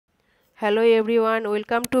Hello everyone,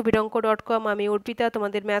 welcome to bidanko.com। আমি অর্পিতা,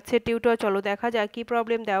 তোমাদের ম্যাথসের tutor. চলো দেখা যাক কী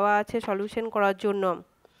প্রবলেম দেওয়া আছে সলিউশন করার জন্য।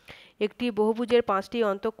 একটি বহুভুজের 5টি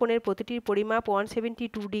অন্তঃকোণের প্রতিটির পরিমাপ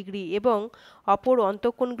 172 ডিগ্রি এবং অপর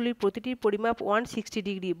অন্তঃকোণগুলির প্রতিটির পরিমাপ 160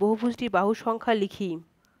 ডিগ্রি। বহুভুজটির বাহু সংখ্যা লিখি।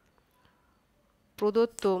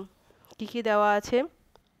 প্রদত্ত কী কী দেওয়া আছে?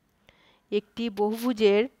 একটি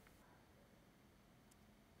বহুভুজের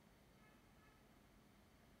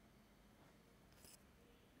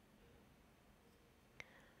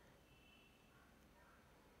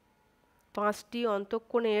পাঁচটি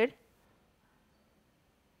অন্তঃকোণের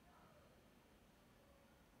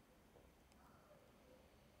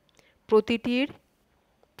প্রতিটির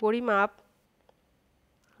পরিমাপ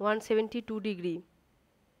 172 ডিগ্রি।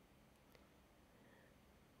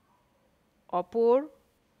 অপর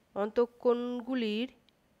অন্তঃকোণগুলির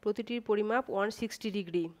প্রতিটির পরিমাপ 160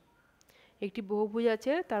 ডিগ্রি। একটি বহুভুজ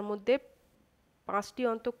আছে, তার মধ্যে 5টি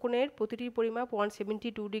অন্তঃকোণের প্রতিটির পরিমাপ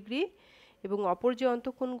 172 ডিগ্রি এবং অপর যে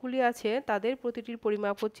অন্তঃকোণগুলি আছে তাদের প্রতিটির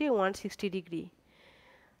পরিমাপ হচ্ছে 160 ডিগ্রি।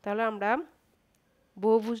 তাহলে আমরা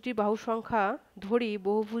বহুভুজটির বাহুর সংখ্যা ধরি।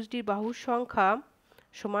 বহুভুজটির বাহুর সংখ্যা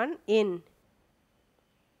সমান n।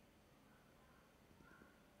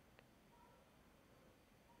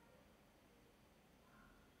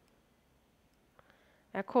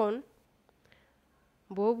 এখন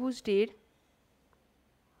বহুভুজটির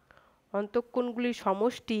অন্তঃকোণগুলির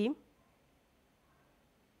সমষ্টি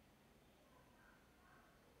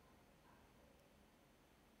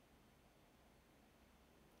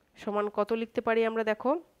সমান কত লিখতে পারি আমরা?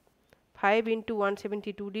 দেখো, 5 ×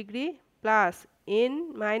 172 ডিগ্রি প্লাস n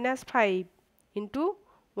 - 5 ×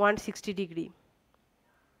 160 ডিগ্রি।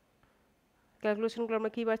 ক্যালকুলেশনগুলো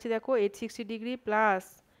আমরা কী পাচ্ছি? দেখো, 860 degree plus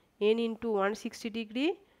n × 160 degree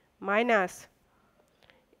minus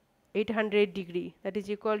 800 degree, that is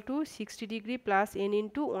equal to 60 degree plus n ×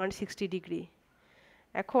 160 degree.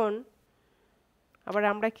 এখন আবার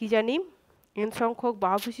আমরা কি জানি? n সংখ্যক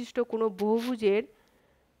বাহু বিশিষ্ট কোনো বহুভুজের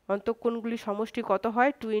অন্তঃকোণগুলির সমষ্টি কত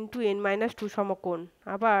হয়? 2 × n - 2 সমকোণ।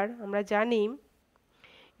 আবার আমরা জানি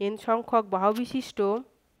n সংখ্যক বাহু বিশিষ্ট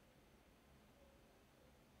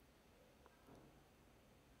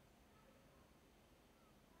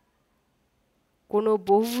কোনো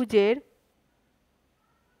বহুভুজের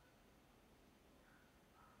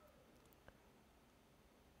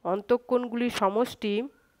অন্তঃকোণগুলির সমষ্টি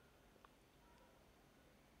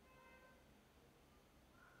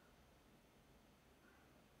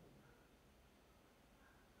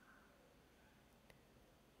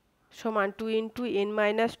সমান 2 × n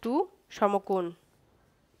 - 2 সমকোণ,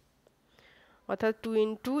 অর্থাৎ 2 ×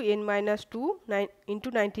 n - 2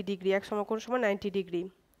 × 90 ডিগ্রি। এক সমকোণ সমান 90 ডিগ্রি।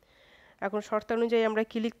 এখন শর্তানুযায়ী আমরা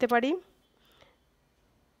কি লিখতে পারি?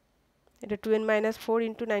 এটা 2n - 4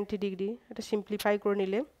 × 90 ডিগ্রি, এটা সিম্পলিফাই করে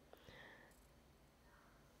নিলে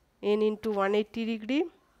n × 180 ডিগ্রি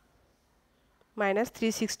মাইনাস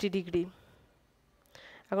 360 ডিগ্রি।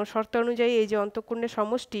 এখন শর্ত অনুযায়ী এই যে অন্তঃকোণের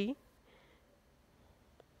সমষ্টি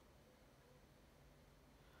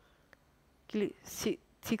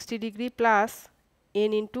 60 degree plus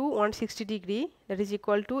n × 160 degree, that is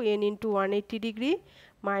equal to n × 180 degree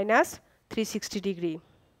minus 360 degree.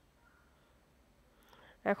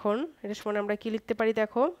 এখন এটা সমান আমরা কি লিখতে পারি?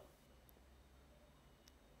 দেখো,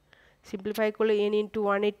 সিম্পলিফাই করলে n ×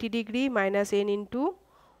 180 degree minus n ×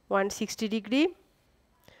 160 degree,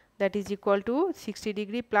 that is equal to 60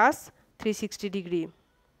 degree plus 360 degree.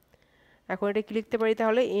 এখন এটা কি লিখতে পারি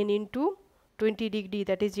তাহলে? n × 20 degree,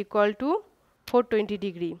 that is equal to 420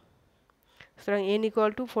 degree. সুতরাং n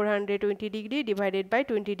equal to 420 degree divided by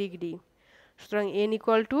 20 degree. সুতরাং n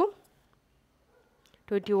ইকুয়াল টু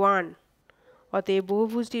 21। অতএব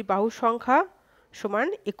বহুভুজটির বাহুর সংখ্যা সমান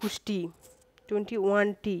 21টি,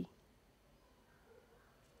 21টি।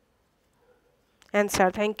 Answer.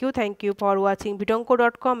 Thank you for watching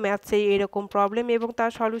bidanko.com। ম্যাথসে এরকম প্রবলেম এবং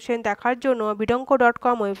তার সলিউশন দেখার জন্য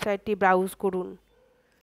bidanko.com ওয়েবসাইটটি ব্রাউজ করুন।